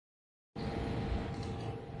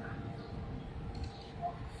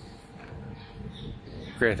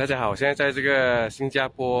OK， 大家好，我现在在这个新加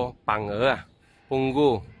坡榜鹅啊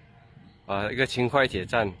，Punggol一个轻快铁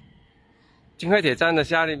站。轻快铁站的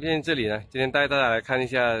下面这里呢，今天带大家来看一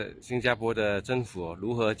下新加坡的政府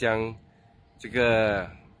如何将这个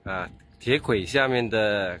铁轨下面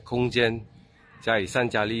的空间加以善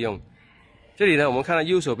加利用。这里呢，我们看到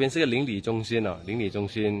右手边是个邻里中心哦，邻里中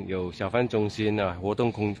心有小贩中心啊，活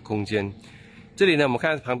动空间。这里呢，我们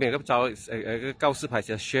看旁边有个告示牌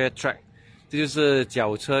叫 Share Track， 这就是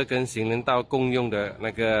脚车跟行人道共用的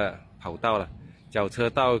那个跑道了，脚车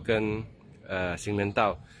道跟行人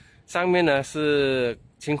道。上面呢是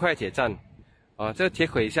轻快铁站，这个铁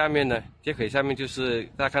轨下面呢，就是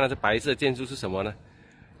大家看到这白色建筑是什么呢？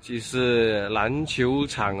就是篮球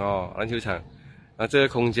场哦，篮球场。这个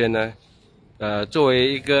空间呢，作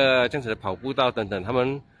为一个这样子的跑步道等等，他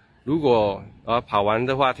们如果跑完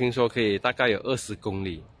的话，听说可以大概有20公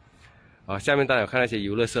里。下面当然有看到一些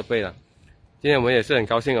游乐设备了。今天我们也是很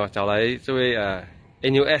高兴找来这位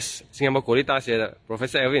NUS 新加坡国立大学的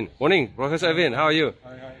Professor Alvin. Morning, Professor Alvin. How are you?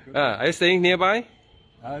 Hi, are you staying nearby?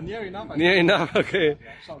 Near enough. Near enough. Okay.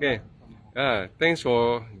 Okay. Thanks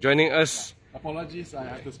for joining us. Apologies, I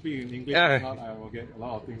have to speak in English. If not, I will get a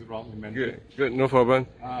lot of things wrong in Mandarin. Good, no problem.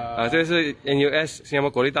 这是 NUS 新加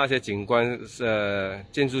坡国立大学景观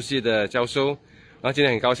建筑系的教授，然后今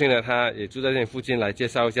天很高兴呢，他也住在这里附近来介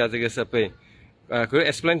绍一下这个设备。Could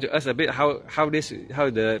you explain to us a bit how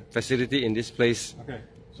the facility in this place? Okay,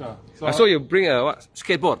 sure. So you bring a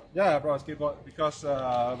skateboard? Yeah, I brought a skateboard because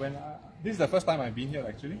this is the first time I've been here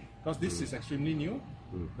actually, because this is extremely new.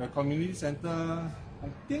 The community center, I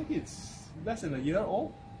think it's less than a year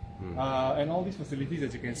old, and all these facilities,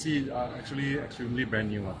 as you can see, are actually extremely brand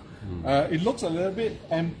new. It looks a little bit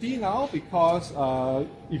empty now because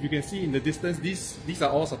if you can see in the distance, these are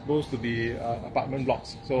all supposed to be apartment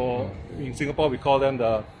blocks. So in Singapore, we call them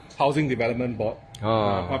the Housing Development Board,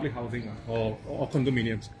 public housing or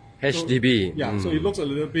condominiums. HDB. So, so it looks a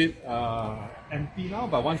little bit empty now,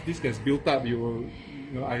 but once this gets built up,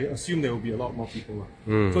 I assume there will be a lot more people.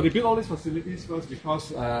 So they built all these facilities first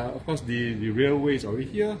because, of course, the railway is already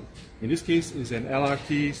here. In this case, it's an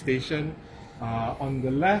LRT station. On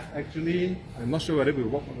the left, actually, I'm not sure whether we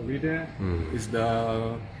walk on the way there, is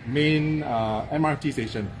the main MRT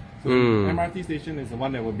station. So the MRT station is the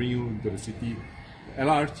one that will bring you to the city.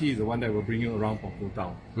 LRT is the one that will bring you around Punggol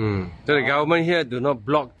town. So the government here do not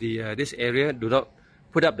block this area, do not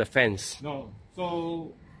put up the fence. No.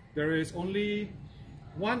 So there is only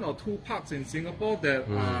 1 or 2 parks in Singapore that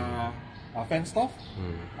are fenced off,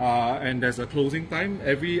 and there's a closing time.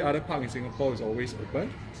 Every other park in Singapore is always open.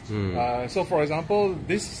 So for example,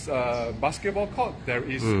 this basketball court, there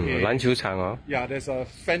is篮球场哦。Yeah, there's a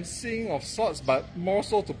fencing of sorts, but more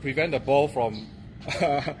so to prevent the ball from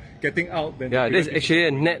getting out. Yeah, this is actually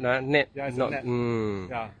a net, net. Yeah, it's not, a net.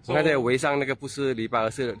 Yeah. 我看这围上那个不是篱笆，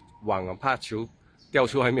而是网啊，怕球掉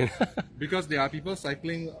出外面。Because there are people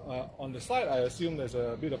cycling on the side, I assume there's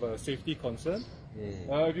a bit of a safety concern.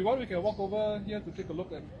 If you want, we can walk over here to take a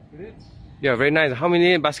look at it. Yeah, very nice. How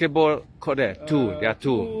many basketball court there? 2. There are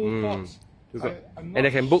 2. Courts. And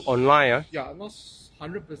they can book online. Yeah, I'm not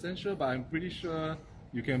 100% sure, but I'm pretty sure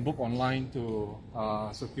you can book online to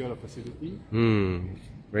secure the facility.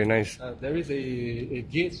 Very nice. There is a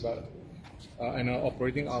gate, but and an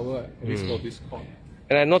operating hour at least for this court.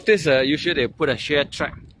 And I noticed usually they put a shared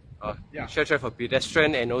track. Yeah. Shared track for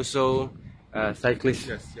pedestrian and also cyclists.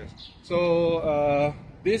 Yes. So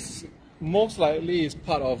this most likely is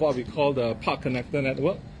part of what we call the Park Connector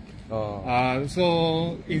network.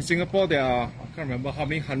 So in Singapore there are, I can't remember how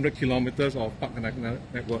many 100 kilometers of Park Connector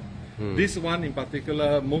network. This one in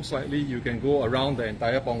particular, most likely you can go around the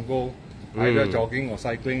entire Punggol, either jogging or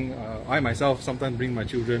cycling. I myself sometimes bring my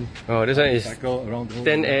children. This one is cycle around the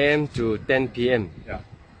 10 a.m. to 10 p.m. Yeah.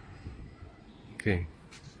 Okay.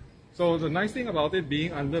 So the nice thing about it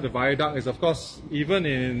being under the viaduct is, of course, even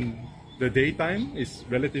in the daytime, it's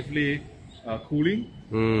relatively cooling.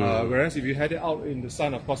 Whereas if you had it out in the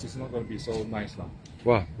sun, of course, it's not going to be so nice.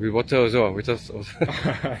 Wow, with water also, we just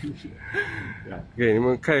Okay, 你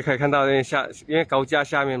们可以看到因为高架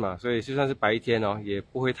下面嘛，所以就算是白天也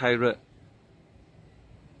不会太热。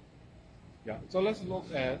Yeah, so let's look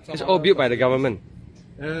at. It's all built by the government.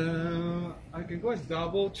 I can go and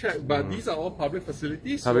double check, but these are all public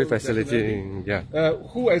facilities. Public facility, yeah.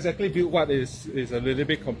 Who exactly built what is a little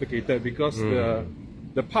bit complicated because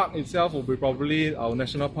the park itself will be probably our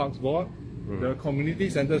National Parks Board. The community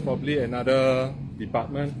center is probably another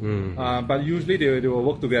department. But usually they will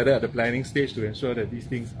work together at the planning stage to ensure that these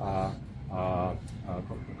things are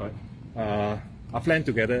planned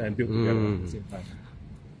together and built together at the same time.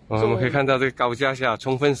 我们可以看到这个高架下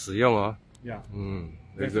充分使用Yeah.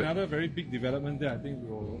 There's another very big development there. I think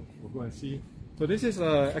we'll go and see. So this is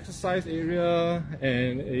an exercise area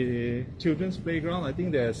and a children's playground. I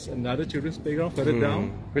think there's another children's playground further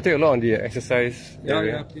down. We take a look on the exercise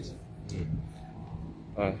area. Yeah, please.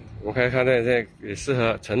 我们可以看到这也适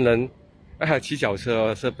合成人，还有骑脚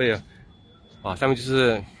车设备啊，上面就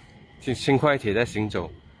是轻快铁在行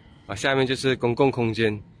走，下面就是公共空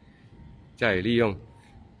间加以利用。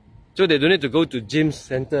So they don't need to go to gym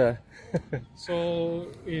center. So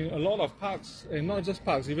in a lot of parks, and not just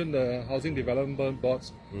parks, even the housing development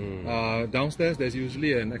boards, downstairs there's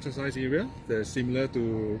usually an exercise area that's similar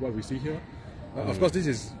to what we see here. Of course, this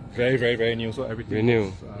is very new, so everything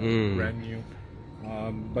is brand new.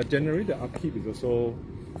 But generally, the upkeep is also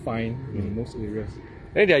fine in most areas.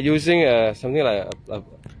 And they are using something like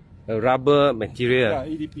a rubber material. Yeah,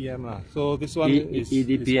 EDPM. So this one is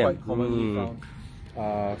quite commonly found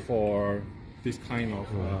for this kind of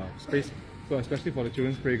space. So especially for the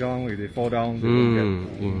children's playground, if they fall down, they don't get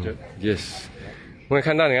injured. Yes. 我们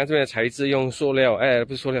看到，你看这边的材质用塑料，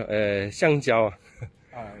不是塑料，橡胶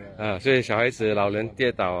所以小孩子、老人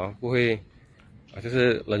跌倒不会就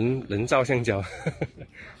是人造橡胶，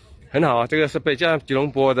很好这个设备，就像吉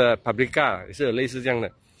隆坡的 Paprika 也是有类似这样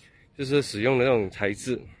的，就是使用的那种材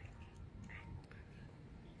质。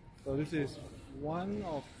So this is one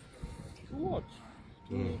of two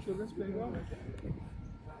children's playground.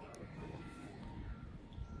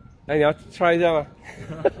 那你要 try 一下吗？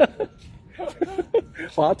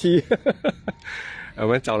滑梯。我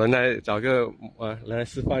们找个人来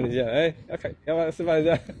示范一下，要不要示范一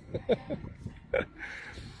下？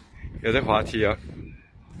有这滑梯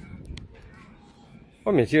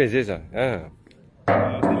外面就有这种，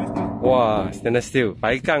哇 ，stainless steel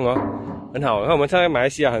白钢很好。那我们在马来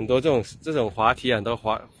西亚很多这种滑梯很多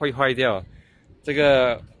会坏掉，这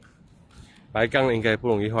个白钢应该不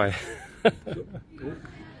容易坏。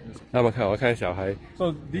那我看小孩。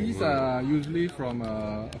So these are usually from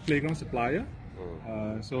a playground supplier.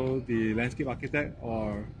 So the landscape architect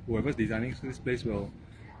or whoever's designing this place will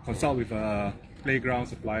consult with a playground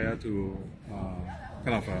supplier to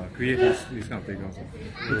create this kind of playgrounds.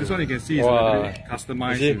 So this one you can see is very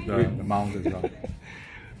customized with the mounts as well.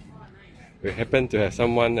 We happen to have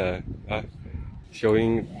someone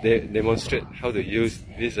demonstrate how to use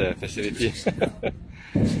this facility.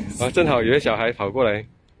 正好有些小孩跑过来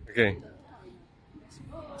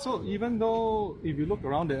 ，OK。So even though if you look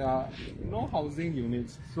around, there are no housing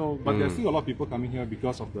units. So but there's still a lot of people coming here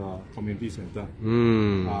because of the community center.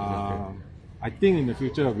 I think in the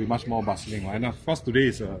future it will be much more bustling. And of course today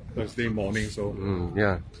is a Thursday morning, so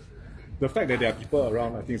the fact that there are people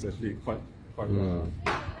around, I think is actually quite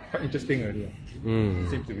interesting already.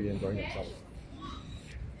 Seems to be enjoying themselves.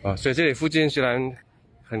 所以这里附近虽然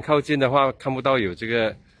很靠近的话，看不到有这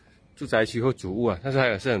个住宅区或主屋但是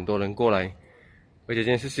还是很多人过来。而且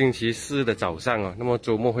今天是星期四的早上那么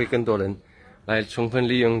周末会更多人来充分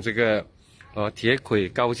利用这个铁轨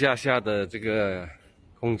高架下的这个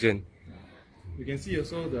空间。You can see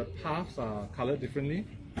also the paths are colored differently.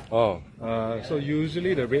 So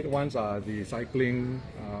usually the red ones are the cycling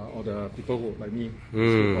or the people who like me.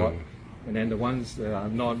 And then the ones that are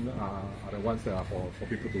not are the ones that are for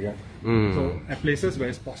people to walk. So at places where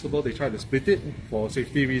it's possible, they try to split it for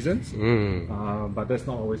safety reasons. But that's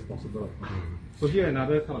not always possible. So here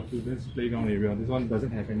another kind of children's playground area. This one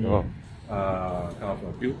doesn't have any kind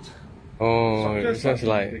of built structures. Sounds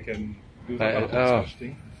like they can do some such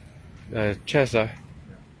thing. Chess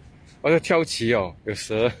这跳棋有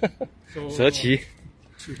蛇，蛇棋。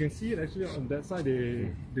You can see it actually on that side. They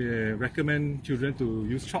recommend children to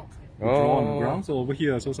use chalk. Draw on the ground. So over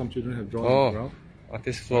here, also some children have drawn on the ground. On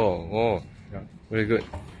this floor. Very good.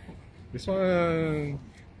 This one,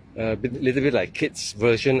 little bit like kids'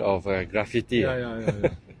 version of graffiti.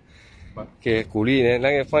 Yeah. 给鼓励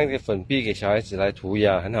那个放一个粉笔给小孩子来涂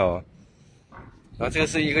鸦，很好然后这个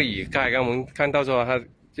是一个雨盖，刚刚我们看到说它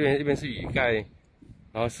这边是雨盖，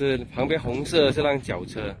然后是旁边红色是让脚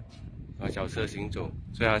车行走，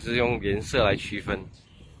所以它是用颜色来区分。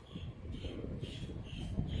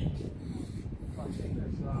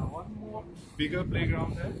Bigger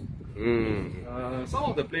playground there. Some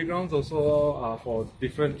of the playgrounds also are for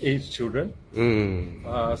different age children.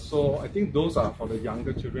 So I think those are for the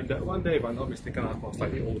younger children. That one there, if I'm not mistaken, are for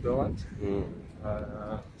slightly older ones.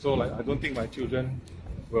 So like I don't think my children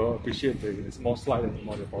will appreciate the small slide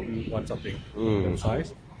anymore. They probably want something that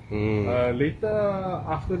size. Later,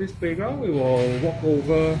 after this playground, we will walk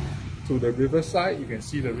over to the riverside. You can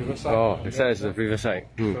see the riverside. This side is the riverside.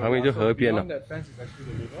 旁边就河边了。That fence is actually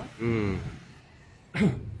the river.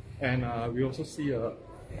 And we also see a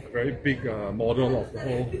very big model of the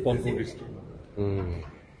whole Punggol district.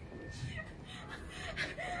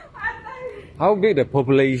 How big the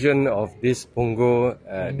population of this Punggol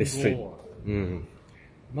district?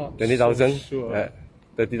 Not 20,000? so sure.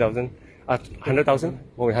 30,000? 100,000?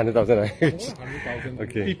 More than 100,000. 100,000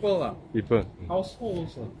 Okay. people. People.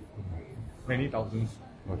 Households, many thousands.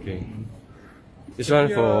 Okay. This one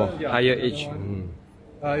for Yeah, higher another age. one.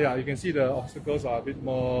 Yeah, you can see the obstacles are a bit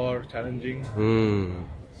more challenging.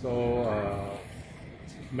 So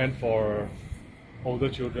meant for older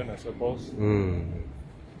children, I suppose.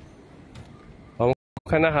 我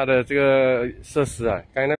看到它的这个设施啊，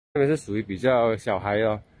刚才那边是属于比较小孩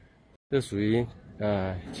哦，这属于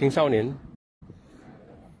青少年。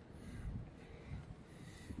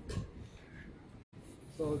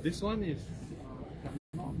So this one is, if I'm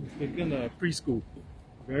not mistaken, a preschool.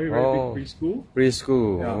 Very big preschool.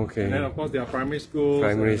 Preschool, Yeah. okay. And then of course there are primary schools.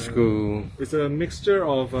 Primary school. It's a mixture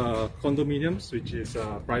of condominiums, which is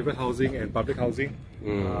private housing and public housing.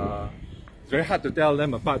 It's very hard to tell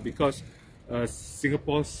them apart because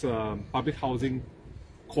Singapore's public housing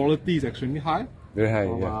quality is extremely high. Very high,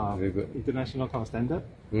 Of, yeah, very good. International kind of standard.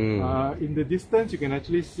 In the distance, you can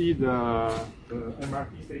actually see the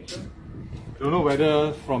MRT station. I don't know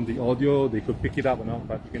whether from the audio they could pick it up or not,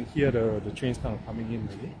 but you can hear the trains kind of coming in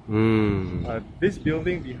really. This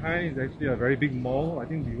building behind is actually a very big mall. I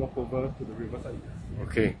think we walk over to the riverside.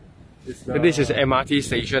 Okay. So this is MRT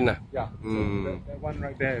station 啊。Yeah. So that one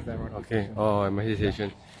right there is MRT. Okay. MRT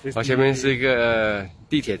station. This 前面是一个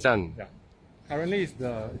地铁站。Yeah. Currently is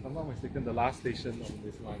if I'm not mistaken, the last station on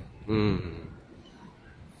this line.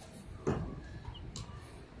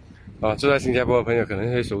 住在新加坡的朋友可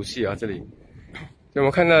能会熟悉啊，这里。所以我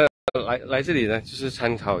们看到来这里呢，就是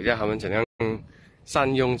参考一下他们怎样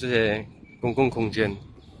善用这些公共空间，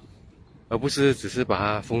而不是只是把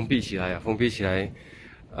它封闭起来啊，封闭起来，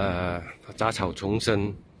杂草丛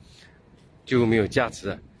生就没有价值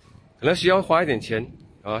了，可能需要花一点钱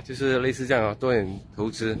啊，就是类似这样啊，多点投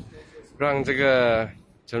资，让这个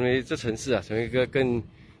成为这城市啊，成为一个更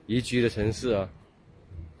宜居的城市啊。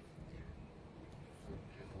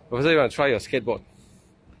我是想 try your skateboard.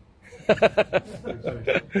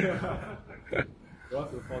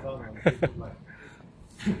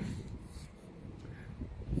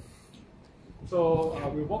 So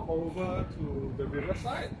we walk over to the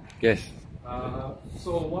riverside. Yes.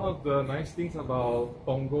 So one of the nice things about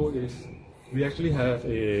Punggol is we actually have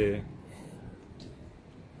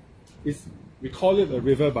we call it a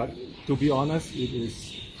river, but to be honest, it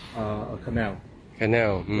is a canal.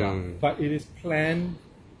 Canal. Yeah, but it is planned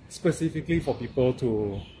specifically for people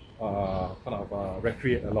to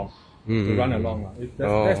recreate along, to run along.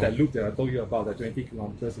 That's that loop that I told you about, the 20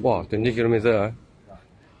 kilometers. Wow, 20 kilometers.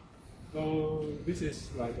 So this is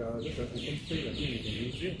like just a different space. I think you can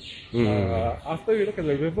use it. After you look at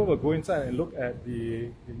the river, we'll go inside and look at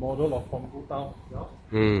the model of Punggol town itself.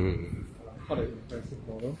 Quite an impressive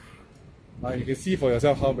model. You can see for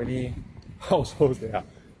yourself how many households there are.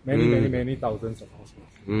 Many thousands of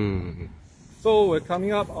households. So we're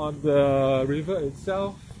coming up on the river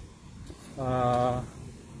itself.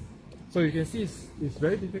 So you can see it's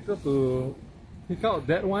very difficult to pick out.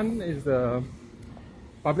 That one is the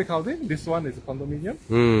public housing. This one is a condominium.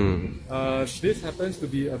 This happens to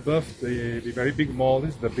be above the very big mall.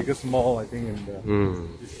 This is the biggest mall, I think, in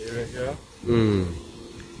this area here.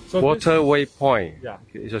 So Waterway Point. Yeah.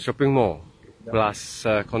 It's a shopping mall plus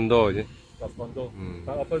condo. Is it? Plus condo.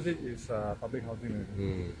 But opposite is public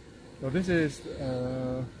housing. So this is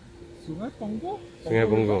Sungai Punggol. Sungai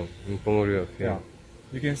Punggol. Punggol River. Okay. Yeah.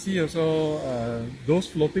 You can see also those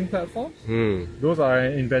floating platforms. Those are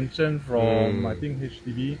an invention from I think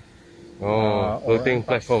HDB. Floating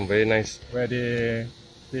platform, very nice. Where they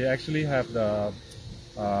actually have the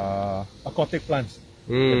aquatic plants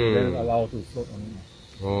that they allow to float on it.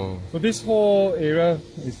 So this whole area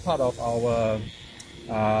is part of our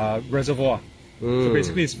reservoir. So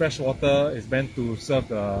basically, it's fresh water. It's meant to serve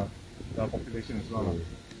the population as well.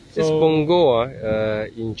 This Punggol,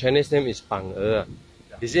 in Chinese name is 榜鹅.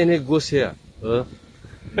 Is there any goose here?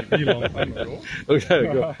 Maybe long time ago.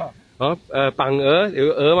 Okay. 榜鹅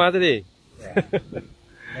有鹅吗？这里？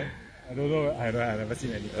 I don't know. I never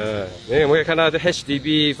seen any. 我们可以看到这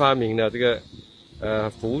HDB 发明了这个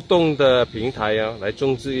浮动的平台啊，来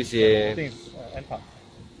种植一些。I think it's NPark.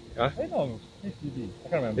 No, HDB. I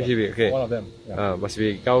can't remember. HDB, okay. One of them. Yeah. Must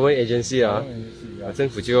be government agency 啊。政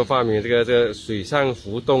府机构发明这个水上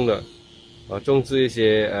浮动的，种植一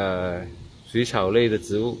些水草类的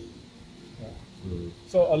植物。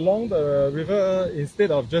So along the river,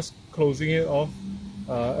 instead of just closing it off,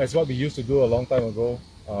 as what we used to do a long time ago,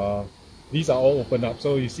 these are all opened up.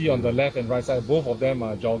 So you see on the left and right side, both of them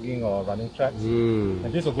are jogging or running tracks.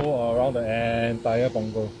 And this will go around the entire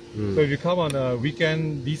Punggol. So if you come on a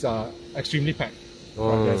weekend, these are extremely packed.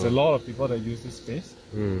 Right? There's a lot of people that use this space.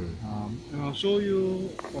 And I'll show you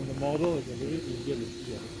from the model, it's a little easier to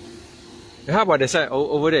see. How about the side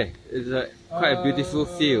over there? It's quite a beautiful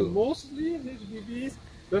field. Mostly in HDBs,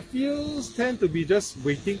 the fields tend to be just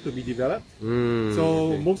waiting to be developed.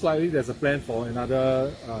 So most likely there's a plan for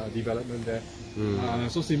another development there.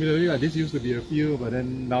 So similarly, like this used to be a field, but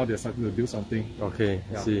then now they're starting to build something. Okay,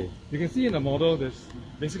 I see. You can see in the model, there's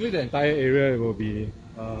basically the entire area will be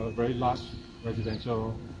very large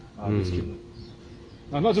residential district.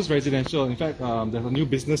 Not just residential, in fact, there's a new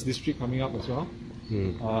business district coming up as well.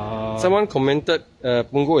 Someone commented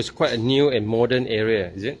Punggol is quite a new and modern area,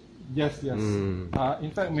 is it? Yes, yes.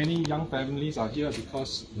 In fact, many young families are here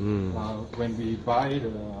because when we buy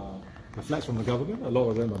the flats from the government, a lot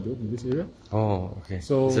of them are built in this area. Oh, okay.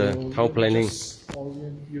 So it's a town planning. Just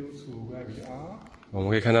orient you to where we are. 我们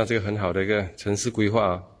可以看到这个很好的一个城市规划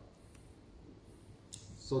啊。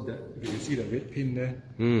So that you can see the red pin there.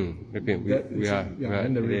 Red pin. We are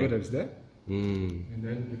and the river that's there. And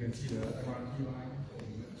then you can see the MRT line.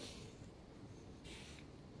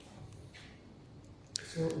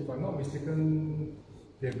 So if I'm not mistaken,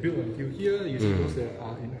 they're built until here. You see those that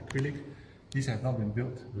are in acrylic. These have not been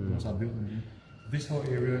built. Those are built already. This whole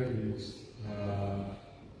area is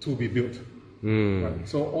to be built. Right.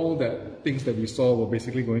 So all that things that we saw were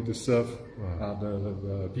basically going to serve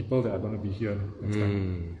the people that are going to be here next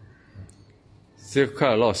time. Still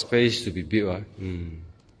quite a lot of space to be built.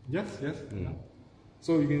 Yes, yes.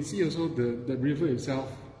 So you can see also the river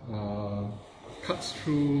itself cuts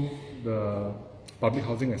through the public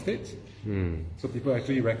housing estates. So people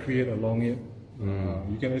actually recreate along it.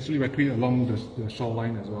 You can actually recreate along the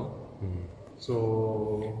shoreline as well.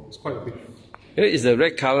 So it's quite a big. Is the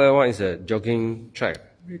red color one is a jogging track?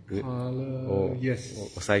 Red color, yes.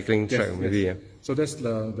 Or cycling track, maybe. Yes. So that's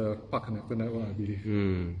the park connector network, I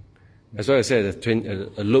believe. As well as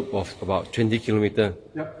a loop of about 20 kilometers.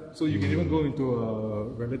 Yep. So you can even go into a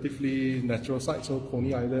relatively natural site. So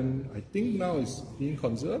Coney Island, I think now is being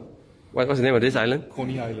conserved. What's the name of this island?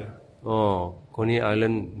 Coney Island. Oh, Coney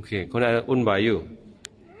Island. Okay, Coney Island owned by you.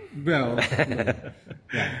 Well,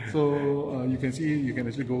 so you can see, you can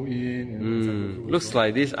actually go in. And looks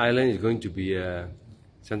like this island is going to be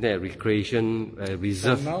something like recreation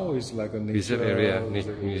reserve. So now it's like a nature reserve area.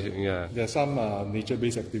 Yeah. There's some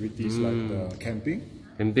nature-based activities like camping.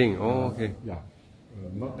 Camping. Oh, okay. Yeah.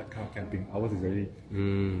 Not that kind of camping. Ours is very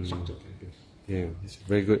structured camping. Yeah, it's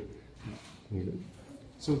very good.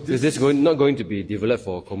 So this is not going to be developed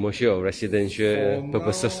for commercial or residential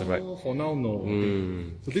purposes, right? For now, no.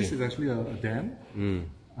 So this is actually a dam.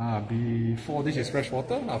 Before this is fresh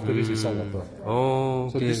water, after this is salt water. Oh,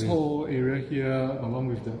 okay. So this whole area here, along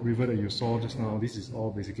with the river that you saw just now, this is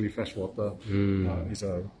all basically fresh water. It's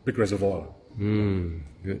a big reservoir.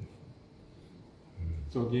 Good.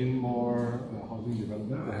 So again, more housing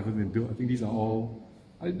development that haven't been built. I think these are all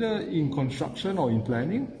either in construction or in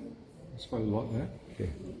planning. It's quite a lot there. Okay.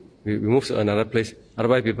 We move to another place.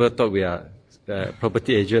 Otherwise, people thought we are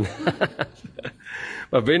property agent.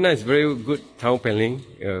 But very nice, very good town planning.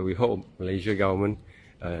 We hope Malaysia government,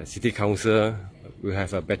 city council will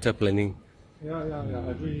have a better planning. Yeah.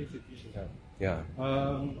 Every city should have. Yeah.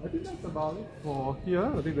 I think that's about it for here.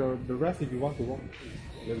 I think the rest, if you want to walk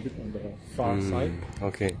a little bit on the far side.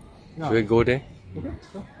 Okay. Yeah. Should we go there? Okay.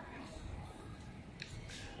 Sure.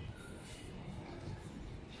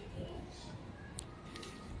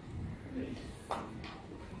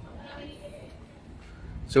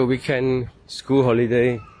 So weekend, school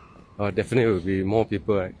holiday, definitely will be more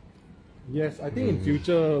people, right? Yes, I think in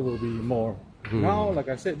future will be more. Now, like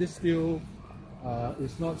I said, this still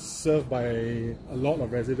is not served by a lot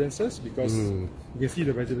of residences because you can see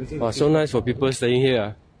the residences. Wow, so nice for people staying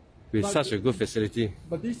here with such a good facility.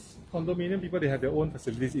 But these condominium people, they have their own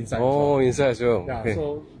facilities inside. Oh, inside as well. Yeah, okay.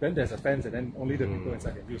 so then there's a fence and then only the people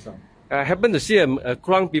inside can use some. I happen to see a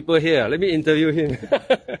Kluang people here. Let me interview him.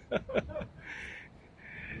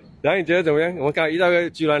 然后你觉得怎么样？我们刚刚遇到个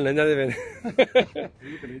居兰人在这边，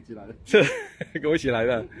跟你一起来的，是跟我一起来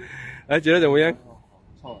的，哎，觉得怎么样？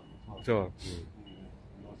不错，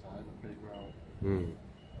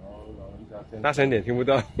大声点，听不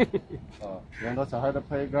到。有很多小孩的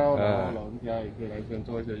playground， 然后老人家也可以来这边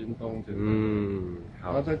做一些运动。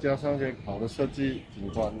好。然后再加上一些好的设计景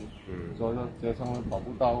观，所以说加上跑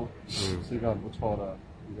步道，是一个很不错的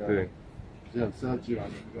一个，对，是很适合居兰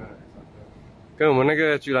的一个。跟我们那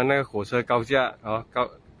个居兰那个火车高架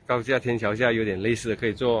高架天桥下有点类似的，可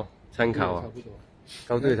以做参考啊。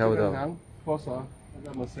高度也差不多。cross 啊，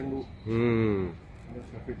那么深入。嗯。那个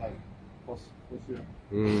车会带 cross 过去。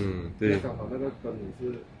嗯，对。刚好那个灯也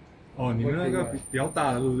是。哦，你们那个比较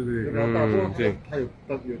大的路，对不对？对，它有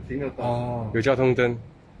灯，有停的灯。哦。有交通灯。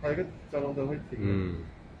它有个交通灯会停。嗯。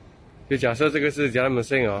就假设这个是加拉门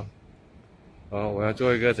线哦。哦，我要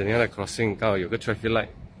做一个怎样的 crossing？ 刚好有个 traffic light。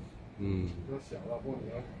嗯。比较小了，或者你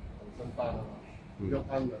要很深大的嘛，比较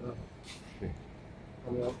暗的那种。对。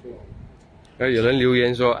他们要做。有人留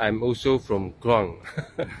言说 ，I'm also from Klang。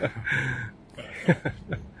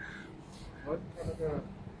我看那个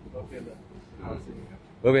河边的，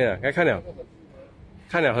河边啊，该看了，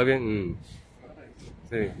看了河边，嗯，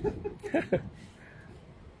对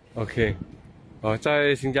，OK， 哦，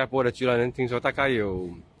在新加坡的居兰人听说大概有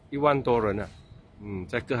1万多人啊，嗯，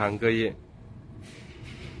在各行各业。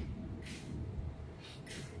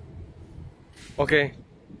OK。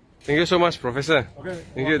Thank you so much, Professor. Okay.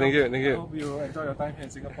 Thank you. I hope you enjoy your time here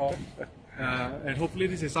in Singapore. And hopefully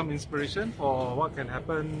this is some inspiration for what can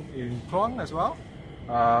happen in Klang as well.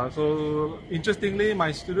 So interestingly,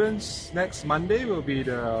 my students next Monday will be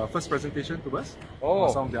the first presentation to us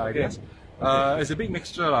on some of the ideas. It's a big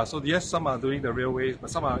mixture. So yes, some are doing the railways,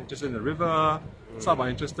 but some are interested in the river, some are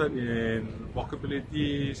interested in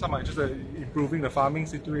walkability, some are interested in improving the farming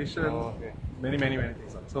situation, many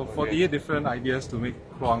things. So 48 different ideas to make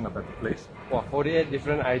Klang a better place. Wow, 48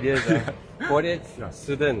 different ideas. 48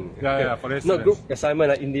 students. Yeah, 48 students. Not group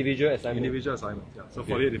assignment, individual assignment. Individual assignment, yeah. So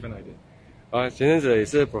 48 different ideas. 前阵子也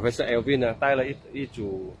是 Professor Alvin 呢，带了一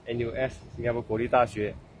组 NUS 新加坡国立大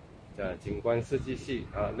学的景观设计系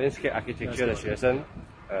Landscape Architecture 的学生，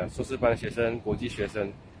硕士班学生、国际学生。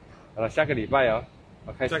下个礼拜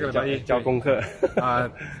开始教功课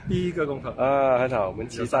第一个功课很好，我们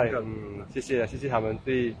期待，谢谢他们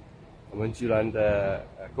对我们居兰的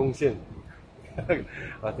贡献。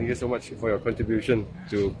Thank you so much for your contribution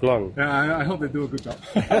to Klang. I hope they do a good job.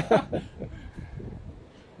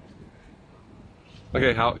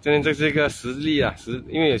 OK， 好，今天这是一个实例啊，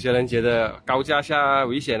因为有些人觉得高架下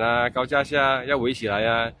危险啊，高架下要围起来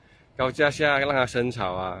啊，高架下让它生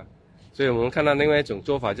草啊，所以我们看到另外一种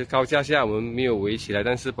做法，就高架下我们没有围起来，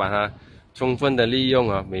但是把它充分的利用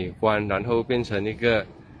啊，美观，然后变成一个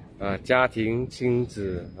家庭亲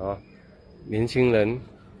子年轻人，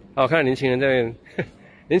我看到年轻人这边，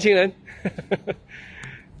年轻人，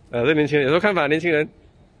这年轻人有什么看法？年轻人。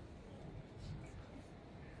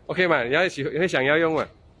OK 嘛，你会想要用嘛？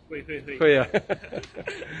会啊。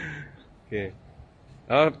OK，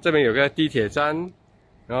 然后这边有个地铁站，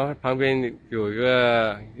然后旁边也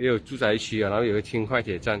有住宅区啊，然后有个轻快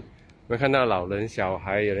铁站。我们看到老人、小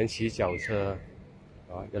孩，有人骑脚车，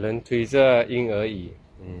有人推着婴儿椅，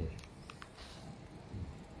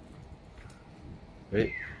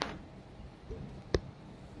对，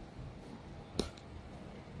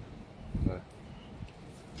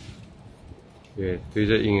推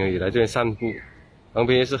着婴儿椅来这边散步，旁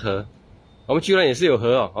边也是河，我们居然也是有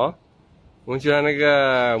河我们居然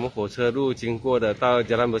我们火车路经过的到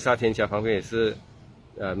加兰博萨天桥旁边也是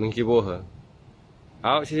明基波河。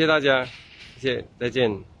好，谢谢大家，谢谢，再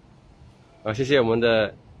见。谢谢我们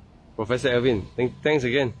的 Professor Alvin， thanks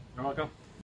again。You're welcome.